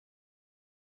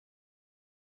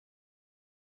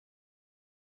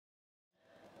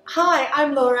Hi,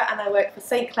 I'm Laura and I work for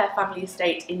St Clair Family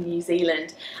Estate in New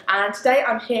Zealand, and today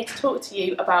I'm here to talk to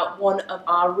you about one of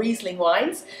our Riesling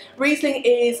wines. Riesling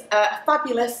is a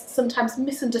fabulous, sometimes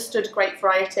misunderstood grape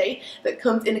variety that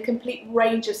comes in a complete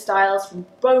range of styles, from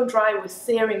bone dry with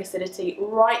searing acidity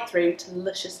right through to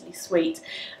lusciously sweet.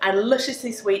 And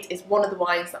lusciously sweet is one of the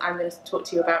wines that I'm going to talk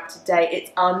to you about today.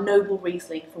 It's our Noble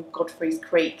Riesling from Godfrey's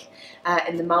Creek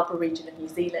in the Marlborough region of New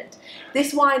Zealand.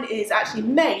 This wine is actually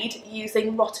made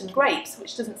using rotten grapes,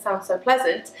 which doesn't sound so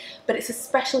pleasant, but it's a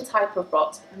special type of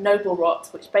rot, noble rot,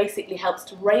 which basically helps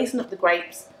to raisin up the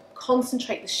grapes,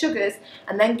 concentrate the sugars,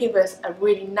 and then give us a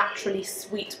really naturally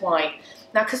sweet wine.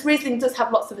 Now, because Riesling does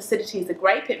have lots of acidity as a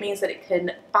grape, it means that it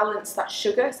can balance that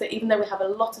sugar. So even though we have a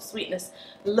lot of sweetness,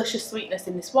 luscious sweetness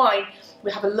in this wine,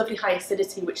 we have a lovely high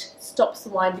acidity which stops the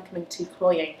wine becoming too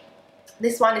cloying.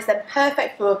 This wine is then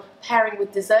perfect for pairing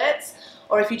with desserts,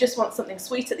 or if you just want something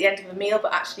sweet at the end of a meal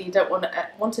but actually you don't want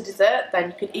a dessert, then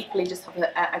you can equally just have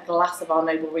a glass of our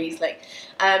Noble Riesling.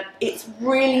 It's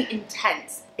really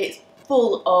intense. It's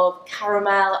full of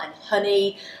caramel and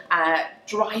honey,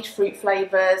 dried fruit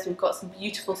flavours. We've got some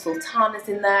beautiful sultanas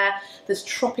in there. There's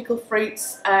tropical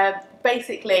fruits.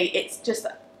 Basically, it's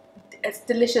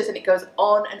delicious, and it goes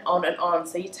on and on and on.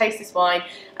 So you taste this wine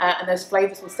and those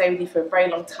flavours will stay with you for a very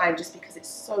long time just because it's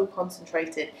so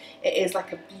concentrated. It is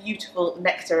like a beautiful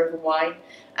nectar of a wine.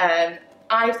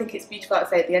 I think it's beautiful, I'd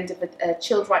say, at the end of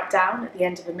chilled right down at the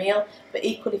end of a meal, but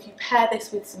equally if you pair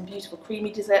this with some beautiful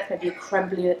creamy desserts, maybe a creme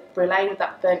brulee with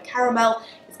that burnt caramel,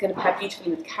 it's going to pair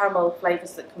beautifully with caramel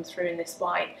flavours that come through in this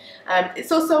wine.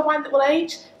 It's also a wine that will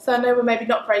age, so I know we're maybe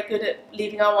not very good at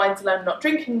leaving our wines alone and not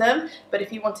drinking them, but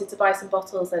if you wanted to buy some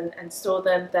bottles and store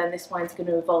them, then this wine's going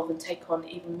to evolve and take on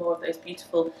even more of those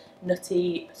beautiful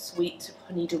nutty, sweet,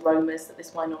 honeyed aromas that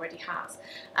this wine already has.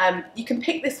 You can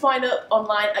pick this wine up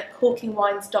online at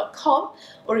corkingwines.com,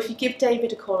 or if you give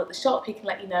David a call at the shop, he can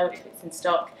let you know if it's in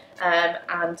stock.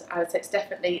 And I would say it's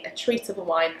definitely a treat of a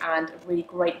wine and a really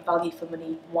great value for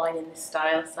money wine in this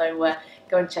style, so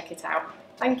go and check it out.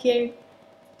 Thank you.